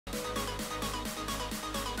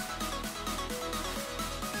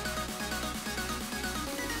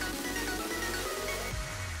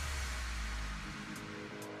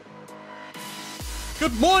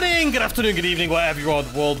Good morning, good afternoon, good evening, wherever you are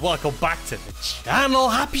in the world. Welcome back to the channel.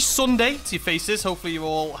 Happy Sunday to your faces. Hopefully you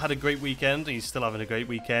all had a great weekend and you're still having a great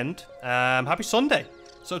weekend. Happy Sunday.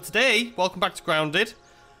 So today, welcome back to Grounded.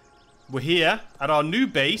 We're here at our new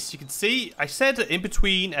base. You can see, I said in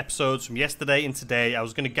between episodes from yesterday and today, I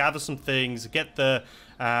was going to gather some things, get the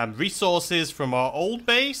resources from our old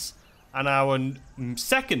base and our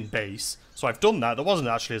second base. So I've done that. There wasn't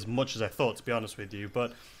actually as much as I thought, to be honest with you,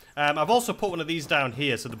 but I've also put one of these down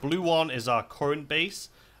here. So the blue one is our current base,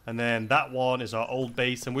 and then that one is our old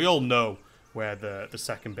base, and we all know where the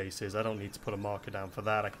second base is. I don't need to put a marker down for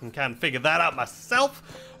that. I can figure that out myself.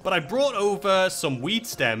 But I brought over some weed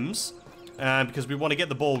stems because we want to get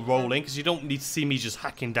the ball rolling, because you don't need to see me just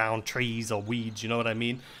hacking down trees or weeds, you know what I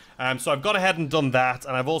mean? So I've gone ahead and done that,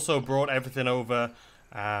 and I've also brought everything over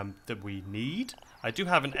that we need. I do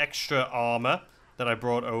have an extra armor that I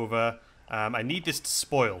brought over. I need this to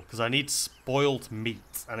spoil, because I need spoiled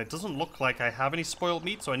meat, and it doesn't look like I have any spoiled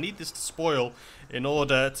meat, so I need this to spoil in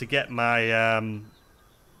order to get my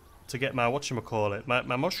whatchamacallit,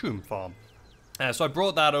 my mushroom farm. So I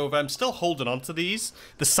brought that over. I'm still holding on to the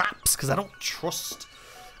saps, because I don't trust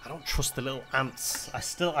the little ants.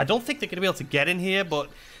 I don't think they're gonna be able to get in here, but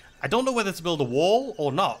I don't know whether to build a wall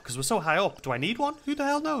or not, because we're so high up. Do I need one? Who the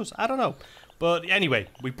hell knows? I don't know. But anyway,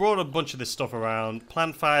 we brought a bunch of this stuff around.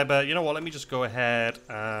 Plant fiber. You know what? Let me just go ahead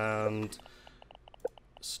and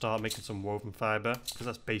start making some woven fiber, because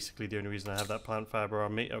that's basically the only reason I have that plant fiber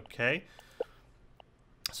on me. Okay.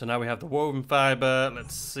 So now we have the woven fiber.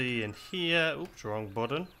 Let's see in here. Oops, wrong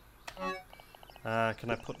button.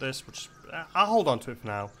 Can I put this? I'll hold on to it for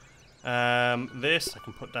now. This I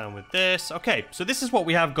can put down with this. Okay, so this is what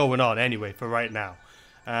we have going on anyway for right now.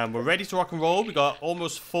 We're ready to rock and roll. We got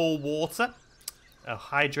almost full water.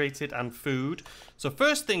 Hydrated and food. So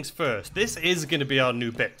first things first, this is going to be our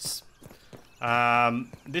new bits.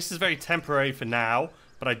 This is very temporary for now,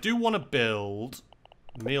 but I do want to build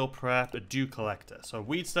meal prep, a dew collector. So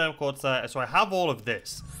weed stem, quartzite. So I have all of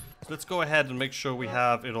this. So let's go ahead and make sure we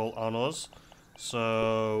have it all on us.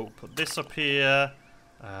 So put this up here.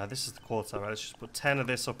 This is the quartzite, right? Let's just put 10 of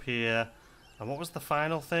this up here. And what was the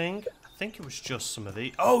final thing? I think it was just some of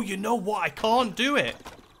these. Oh, you know what? I can't do it.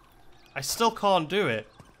 I still can't do it.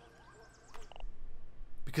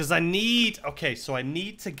 Because I need... Okay, so I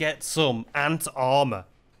need to get some ant armor.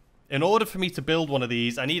 In order for me to build one of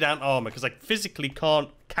these, I need ant armor, because I physically can't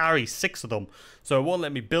carry 6 of them. So it won't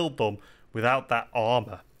let me build them without that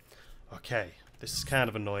armor. Okay, this is kind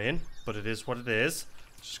of annoying, but it is what it is.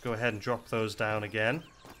 Just go ahead and drop those down again.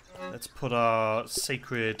 Let's put our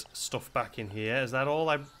sacred stuff back in here. Is that all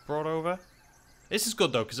I brought over? This is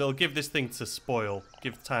good though, because it'll give this thing to spoil.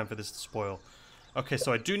 Give time for this to spoil. Okay,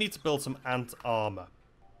 so I do need to build some ant armor.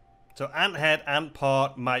 So ant head, ant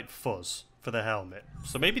part, mite fuzz for the helmet.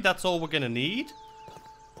 So maybe that's all we're going to need.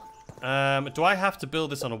 Do I have to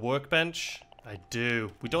build this on a workbench? I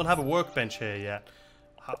do. We don't have a workbench here yet.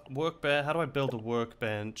 How do I build a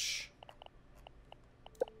workbench?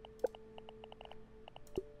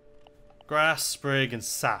 Grass, sprig, and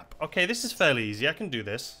sap. Okay, this is fairly easy. I can do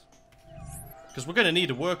this. Because we're going to need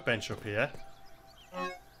a workbench up here.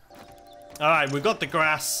 Alright, we've got the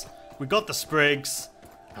grass, we got the sprigs,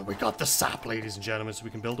 and we got the sap, ladies and gentlemen, so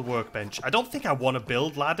we can build a workbench. I don't think I want to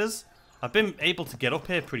build ladders. I've been able to get up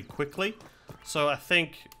here pretty quickly. So I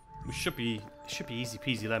think we should be easy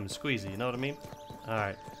peasy lemon squeezy, you know what I mean?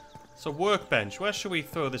 Alright. So workbench, where should we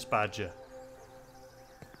throw this badger?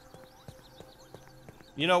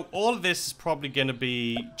 You know, all of this is probably going to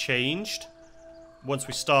be changed once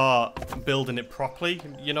we start building it properly,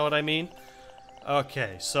 you know what I mean?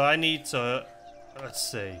 Okay, so I need to...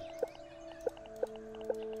 Let's see.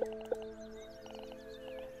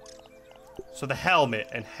 So the helmet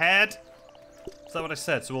and head. Is that what I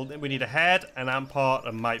said? So we need a head, an ant part,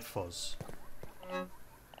 and mite fuzz.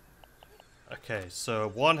 Okay,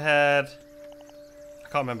 so 1 head. I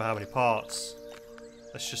can't remember how many parts.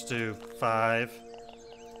 Let's just do 5.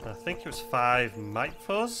 I think it was 5 mite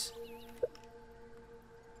fuzz.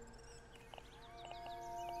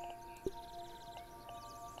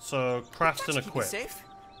 So craft and equip. Safe?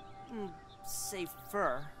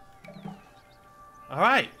 Safer.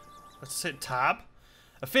 Alright. Let's hit tab.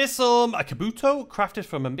 A fearsome kabuto crafted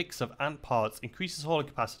from a mix of ant parts increases hauling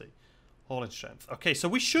capacity. Hauling strength. Okay, so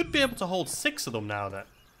we should be able to hold 6 of them now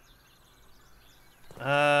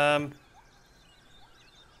then.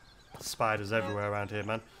 Spiders everywhere around here,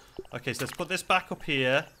 man. Okay, so let's put this back up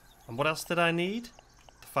here. And what else did I need?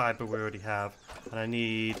 The fiber we already have. And I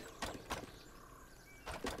need...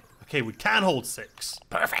 Okay, we can hold 6.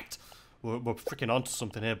 Perfect. We're freaking onto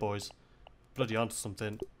something here, boys. Bloody onto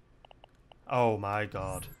something. Oh my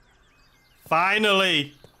god.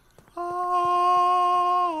 Finally! Oh.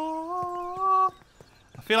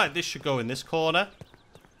 I feel like this should go in this corner.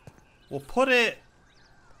 We'll put it...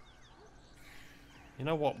 You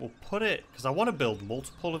know what? We'll put it... Because I want to build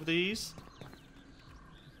multiple of these.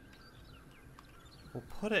 We'll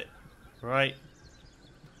put it right...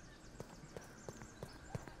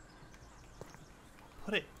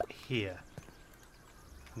 Put it here.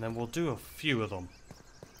 And then we'll do a few of them.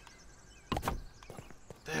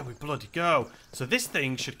 There we bloody go. So this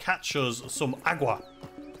thing should catch us some agua.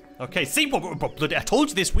 Okay, see what bloody... I told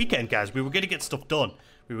you this weekend, guys. We were going to get stuff done.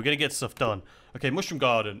 We were going to get stuff done. Okay, mushroom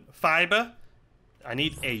garden. Fiber. I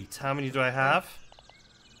need 8. How many do I have?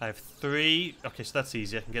 I have 3. Okay, so that's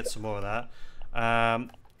easy. I can get some more of that.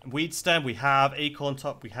 Weed stem. We have acorn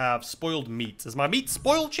top. We have spoiled meat. Is my meat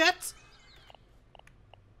spoiled yet?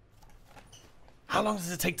 How long does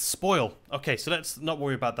it take to spoil? Okay, so let's not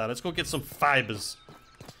worry about that. Let's go get some fibers.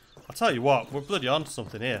 I'll tell you what, we're bloody on to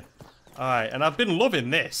something here. Alright, and I've been loving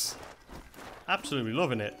this. Absolutely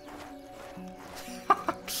loving it.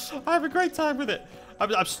 I have a great time with it.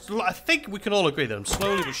 I think we can all agree that I'm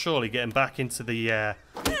slowly but surely getting back into the...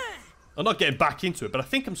 I'm not getting back into it, but I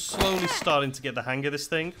think I'm slowly starting to get the hang of this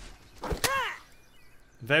thing.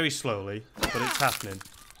 Very slowly, but it's happening.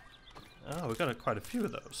 Oh, we've got quite a few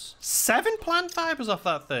of those. 7 plant fibers off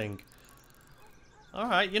that thing.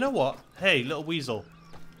 Alright, you know what? Hey, little weasel.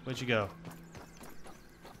 Where'd you go?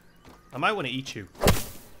 I might want to eat you.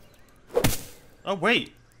 Oh,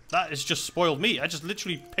 wait. That is just spoiled meat. I just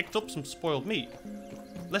literally picked up some spoiled meat.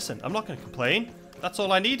 Listen, I'm not going to complain. That's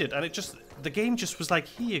all I needed. And it just... The game just was like,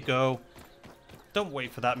 here you go. Don't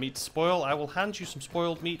wait for that meat to spoil. I will hand you some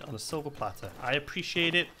spoiled meat on a silver platter. I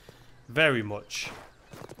appreciate it very much.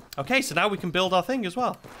 Okay, so now we can build our thing as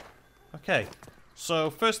well. Okay. So,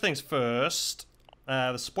 first things first...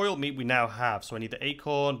 the spoiled meat we now have. So I need the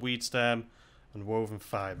acorn, weed stem, and woven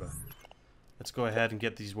fiber. Let's go ahead and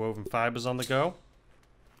get these woven fibers on the go.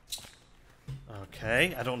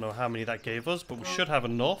 Okay, I don't know how many that gave us, but we should have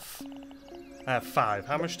enough. I have 5.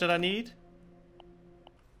 How much did I need?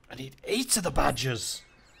 I need 8 of the badgers.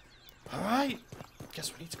 Alright,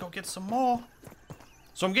 guess we need to go get some more.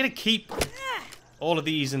 So I'm going to keep all of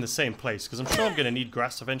these in the same place, because I'm sure I'm going to need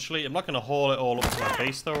grass eventually. I'm not going to haul it all up to my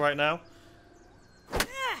base though right now.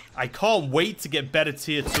 I can't wait to get better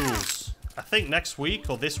tier tools. I think next week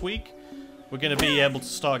or this week we're going to be able to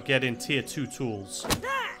start getting tier 2 tools.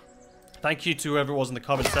 Thank you to whoever was in the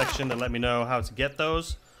comment section that let me know how to get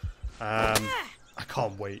those. I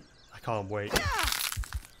can't wait. I can't wait.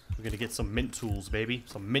 We're going to get some mint tools, baby.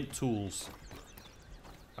 Some mint tools.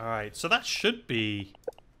 Alright, so that should be...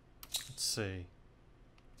 Let's see.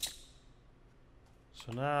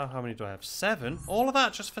 So now, how many do I have? 7? All of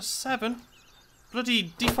that just for 7?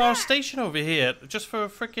 Bloody deforestation over here, just for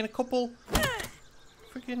freaking a couple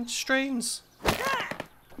freaking strains.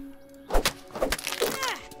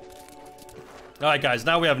 Alright guys,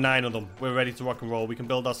 now we have 9 of them. We're ready to rock and roll. We can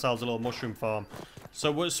build ourselves a little mushroom farm.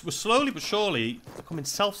 So we're slowly but surely becoming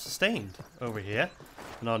self-sustained over here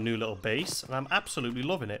in our new little base. And I'm absolutely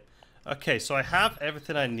loving it. Okay, so I have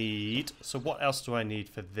everything I need. So what else do I need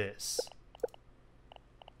for this?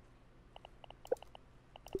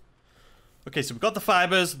 Okay, so we've got the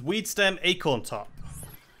fibers, weed stem, acorn top.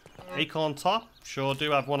 Acorn top, sure do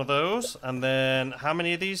have one of those. And then, how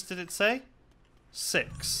many of these did it say?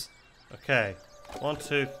 6. Okay, 1,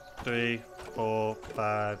 2, 3, 4,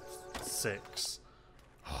 5, 6.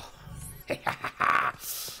 Oh.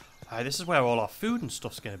 Alright, this is where all our food and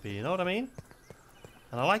stuff's going to be, you know what I mean?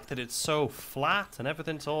 And I like that it's so flat and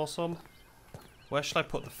everything's awesome. Where should I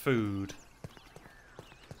put the food?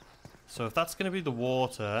 So if that's going to be the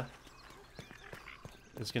water...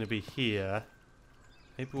 It's going to be here.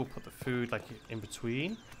 Maybe we'll put the food like in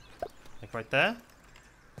between. Like right there.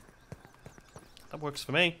 That works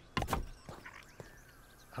for me.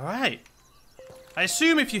 Alright. I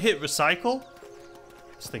assume if you hit recycle...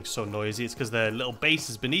 This thing's so noisy. It's because the little base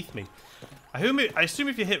is beneath me. I assume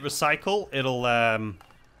if you hit recycle, it'll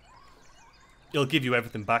give you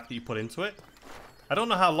everything back that you put into it. I don't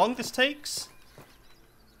know how long this takes.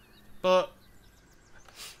 But...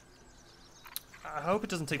 I hope it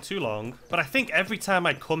doesn't take too long. But I think every time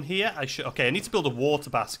I come here, I should... Okay, I need to build a water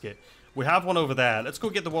basket. We have one over there. Let's go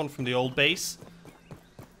get the one from the old base.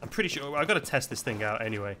 I'm pretty sure... I've got to test this thing out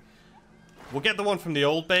anyway. We'll get the one from the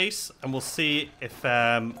old base, and we'll see if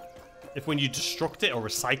when you destruct it or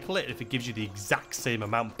recycle it, if it gives you the exact same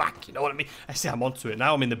amount back. You know what I mean? I see I'm onto it.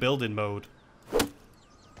 Now I'm in the building mode.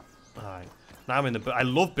 Alright. Now I'm in the... I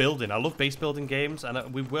love building. I love base building games,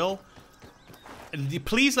 and we will...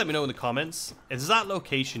 Please let me know in the comments. Is that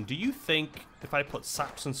location, do you think if I put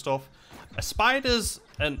saps and stuff, are spiders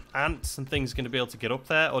and ants and things going to be able to get up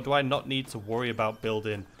there? Or do I not need to worry about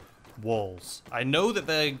building walls? I know that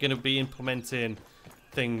they're going to be implementing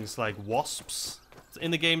things like wasps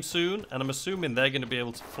in the game soon. And I'm assuming they're going to be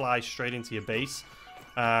able to fly straight into your base.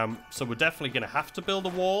 So we're definitely going to have to build a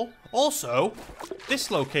wall. Also,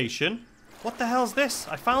 this location. What the hell's this?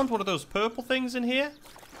 I found one of those purple things in here.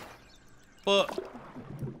 But...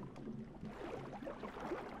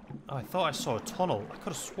 oh, I thought I saw a tunnel. I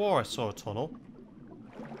could have swore I saw a tunnel.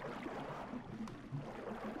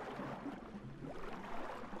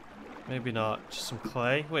 Maybe not. Just some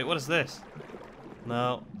clay. Wait, what is this?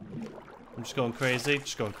 No. I'm just going crazy.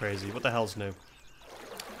 Just going crazy. What the hell's new?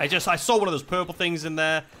 I saw one of those purple things in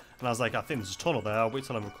there. And I was like, I think there's a tunnel there. I'll wait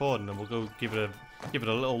till I'm recording and we'll go give it a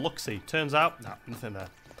little look-see. Turns out, nah, nothing there.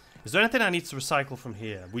 Is there anything I need to recycle from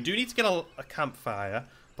here? We do need to get a campfire,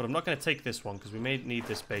 but I'm not going to take this one because we may need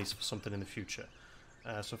this base for something in the future.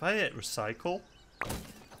 So if I hit recycle...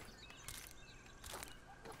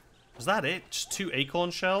 was that it? Just 2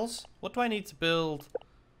 acorn shells? What do I need to build?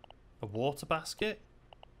 A water basket?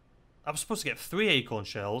 I was supposed to get 3 acorn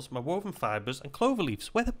shells, my woven fibres, and clover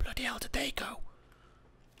leaves. Where the bloody hell did they go?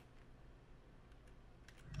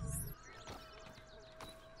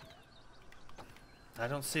 I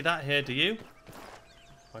don't see that here, do you?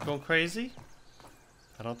 Am I going crazy?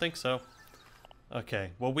 I don't think so. Okay,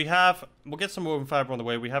 well we'll get some woven fibre on the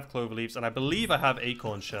way. We have clover leaves, and I believe I have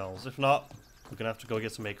acorn shells. If not, we're going to have to go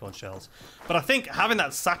get some acorn shells. But I think having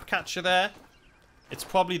that sap catcher there, it's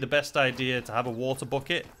probably the best idea to have a water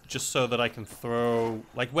bucket, just so that I can throw...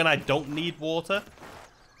 like, when I don't need water,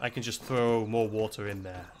 I can just throw more water in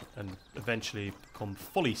there, and eventually become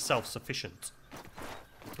fully self-sufficient.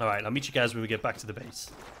 Alright, I'll meet you guys when we get back to the base.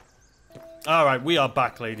 Alright, we are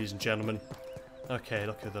back, ladies and gentlemen. Okay,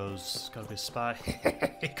 look at those. Gotta be a spy.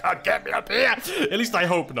 He can't get me up here! At least I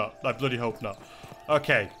hope not. I bloody hope not.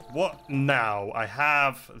 Okay, what now? I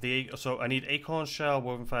have the... so I need acorn shell,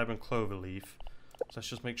 woven fibre, and clover leaf. So let's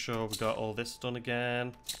just make sure we got all this done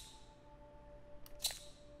again.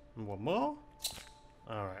 And one more.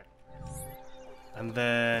 Alright. And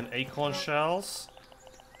then acorn shells.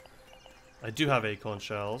 I do have acorn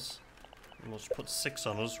shells. We'll just put 6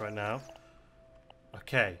 on us right now.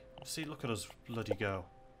 Okay. See, look at us bloody go.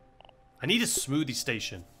 I need a smoothie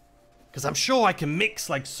station. Because I'm sure I can mix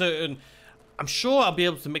like certain... I'm sure I'll be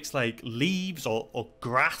able to mix like leaves or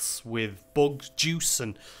grass with bug juice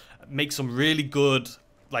and make some really good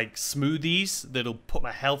like smoothies that'll put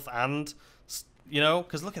my health and... you know,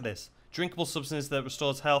 because look at this. Drinkable substance that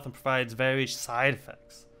restores health and provides various side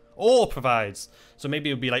effects. Or provides. So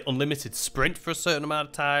maybe it would be like unlimited sprint for a certain amount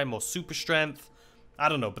of time, or super strength. I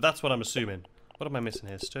don't know, but that's what I'm assuming. What am I missing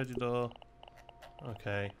here? Sturdy door.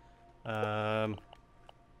 Okay.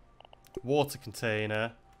 Water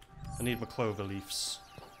container. I need my clover leaves.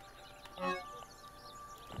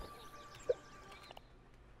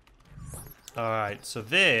 Alright, so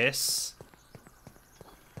this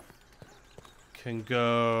can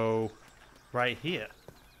go right here.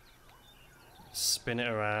 Spin it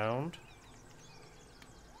around.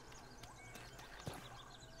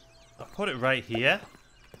 I'll put it right here.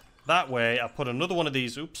 That way, I'll put another one of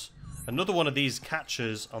these, oops, another one of these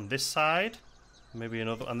catchers on this side. Maybe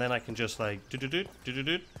another, and then I can just like, do-do-do,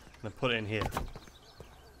 do-do-do, and then put it in here.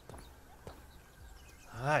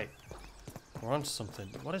 Alright. We're on to something.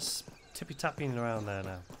 What is tippy-tapping around there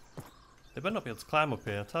now? They better not be able to climb up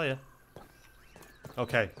here, I'll tell you.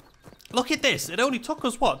 Okay. Look at this! It only took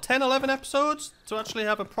us, what, 10, 11 episodes to actually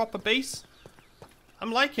have a proper base?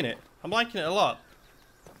 I'm liking it. I'm liking it a lot.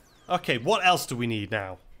 Okay, what else do we need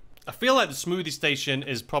now? I feel like the smoothie station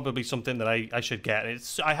is probably something that I should get.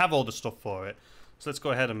 I have all the stuff for it. So let's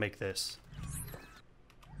go ahead and make this.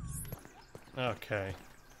 Okay.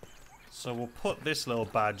 So we'll put this little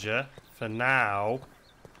badger for now.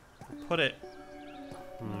 We'll put it...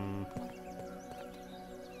 I'll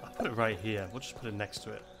put it right here. We'll just put it next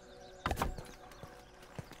to it.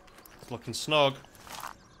 It's looking snug.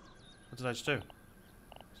 What did I just do?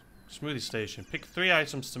 Smoothie station. Pick 3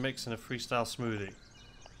 items to mix in a freestyle smoothie.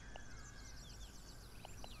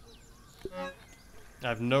 I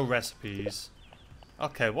have no recipes.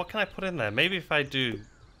 Okay, what can I put in there? Maybe if I do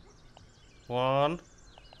 1,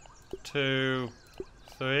 2,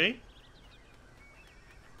 3.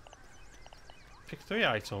 Pick 3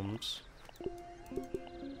 items.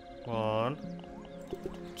 1,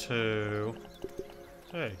 2,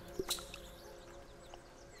 3.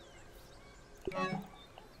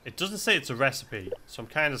 It doesn't say it's a recipe, so I'm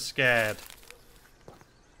kind of scared.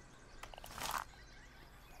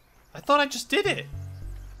 I thought I just did it.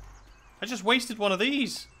 I just wasted one of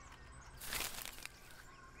these.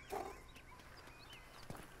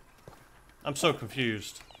 I'm so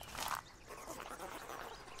confused.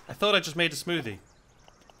 I thought I just made a smoothie.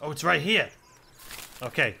 Oh, it's right here.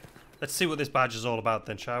 Okay, let's see what this badge is all about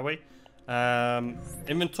then, shall we?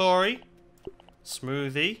 Inventory.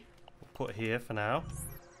 Smoothie. We'll put here for now.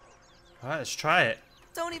 Alright, let's try it.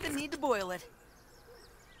 Don't even need to boil it.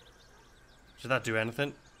 Did that do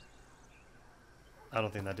anything? I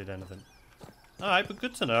don't think that did anything. Alright, but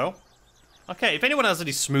good to know. Okay, if anyone has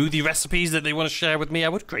any smoothie recipes that they want to share with me, I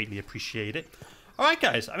would greatly appreciate it. Alright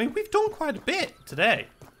guys, I mean, we've done quite a bit today.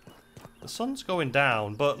 The sun's going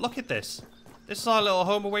down, but look at this. This is our little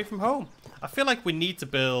home away from home. I feel like we need to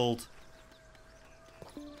build...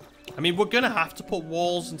 I mean, we're going to have to put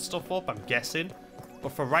walls and stuff up, I'm guessing.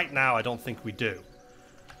 But for right now, I don't think we do.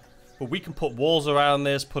 But we can put walls around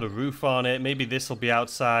this, put a roof on it. Maybe this will be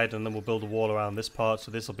outside, and then we'll build a wall around this part, so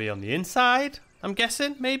this will be on the inside, I'm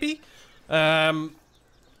guessing, maybe. But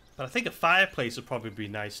I think a fireplace would probably be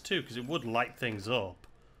nice too, because it would light things up.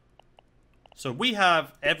 So we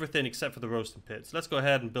have everything except for the roasting pit. So let's go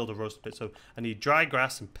ahead and build a roasting pit. So I need dry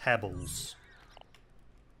grass and pebbles.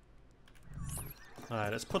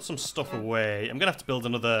 Alright, let's put some stuff away. I'm going to have to build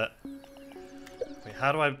another... Wait,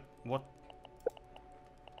 how do I... What?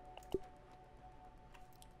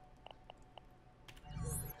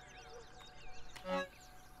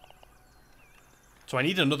 So I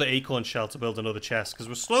need another acorn shell to build another chest, because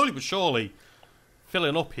we're slowly but surely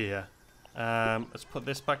filling up here. Let's put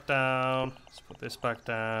this back down. Let's put this back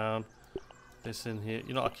down. This in here.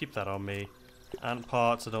 You know, I'll keep that on me. Ant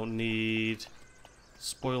parts I don't need.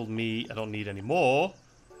 Spoiled meat I don't need anymore.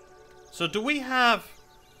 So do we have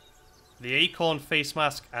the acorn face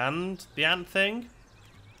mask and the ant thing?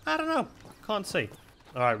 I don't know. Can't see.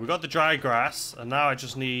 Alright, we got the dry grass, and now I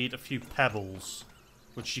just need a few pebbles.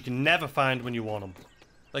 Which you can never find when you want them.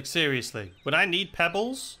 Like, seriously. When I need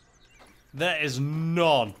pebbles, there is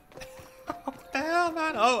none. What the hell,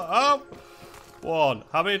 man? Oh. One.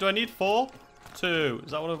 How many do I need? 4? 2.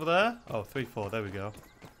 Is that one over there? Oh, 3, 4. There we go.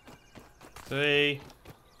 3,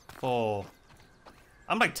 4.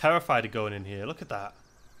 I'm, like, terrified of going in here. Look at that.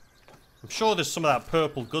 I'm sure there's some of that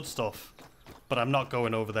purple good stuff. But I'm not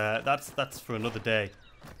going over there. That's for another day.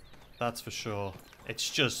 That's for sure. It's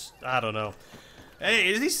just, I don't know.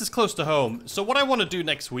 Hey, at least it's close to home. So what I want to do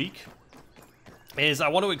next week is I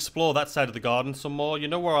want to explore that side of the garden some more. You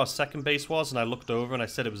know where our second base was? And I looked over and I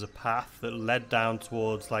said it was a path that led down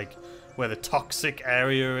towards, like, where the toxic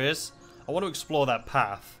area is. I want to explore that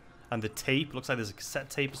path. And the tape. Looks like there's a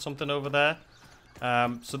cassette tape or something over there.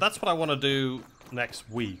 So that's what I want to do next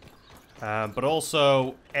week. But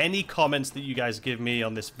also, any comments that you guys give me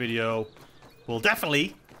on this video will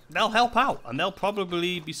definitely... They'll help out, and they'll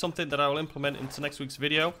probably be something that I will implement into next week's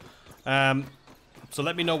video. So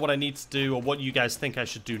let me know what I need to do, or what you guys think I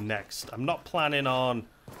should do next. I'm not planning on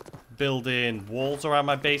building walls around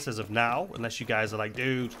my base as of now, unless you guys are like,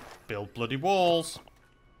 dude, build bloody walls.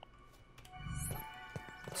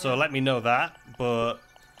 So let me know that, but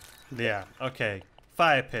yeah, okay.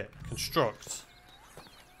 Fire pit, construct.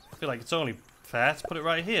 I feel like it's only fair to put it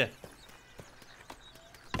right here.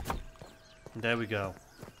 And there we go.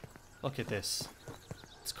 Look at this.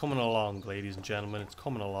 It's coming along, ladies and gentlemen. It's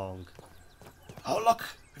coming along. Oh, look!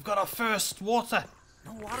 We've got our first water.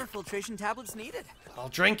 No water filtration tablets needed. I'll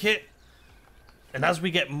drink it. And as we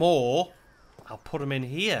get more, I'll put them in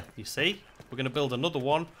here, you see? We're going to build another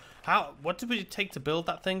one. What did we take to build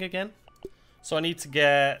that thing again? So I need to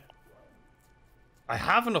get... I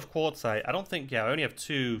have enough quartzite. I don't think... Yeah, I only have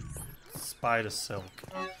 2 spider silk.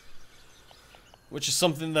 Which is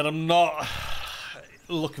something that I'm not...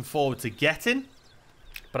 looking forward to getting,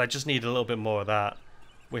 but I just need a little bit more of that.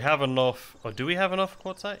 We have enough, or do we have enough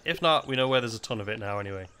quartzite? If not, we know where there's a ton of it now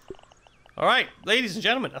anyway. Alright, ladies and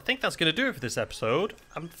gentlemen, I think that's going to do it for this episode.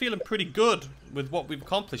 I'm feeling pretty good with what we've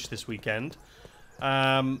accomplished this weekend.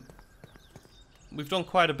 We've done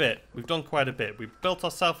quite a bit. We've built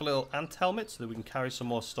ourselves a little ant helmet so that we can carry some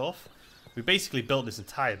more stuff. We basically built this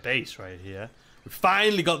entire base right here. We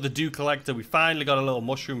finally got the dew collector. We finally got a little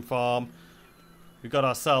mushroom farm. We got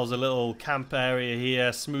ourselves a little camp area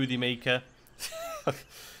here, smoothie maker.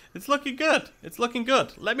 It's looking good. It's looking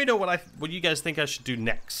good. Let me know what you guys think I should do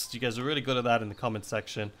next. You guys are really good at that in the comment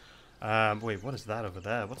section. Wait, what is that over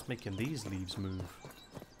there? What's making these leaves move?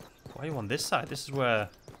 Why are you on this side? This is where...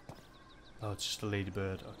 Oh, it's just a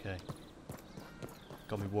ladybird. Okay.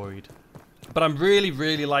 Got me worried. But I'm really,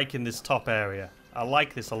 really liking this top area. I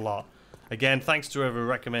like this a lot. Again, thanks to whoever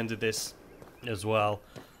recommended this as well.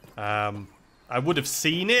 I would have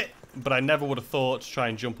seen it but I never would have thought to try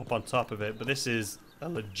and jump up on top of it. But this is a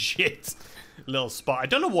legit little spot. I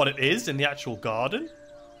don't know what it is in the actual garden,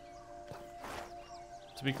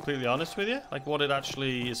 to be completely honest with you. Like what it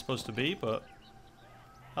actually is supposed to be, but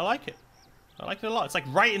I like it. I like it a lot. It's like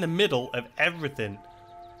right in the middle of everything.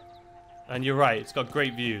 And you're right, it's got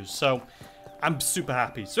great views. So I'm super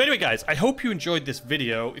happy. So anyway, guys, I hope you enjoyed this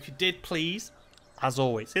video. If you did, please, as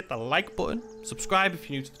always, hit the like button. Subscribe if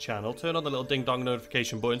you're new to the channel. Turn on the little ding-dong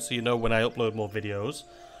notification button so you know when I upload more videos.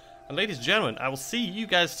 And ladies and gentlemen, I will see you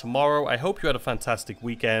guys tomorrow. I hope you had a fantastic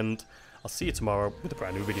weekend. I'll see you tomorrow with a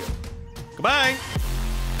brand new video. Goodbye!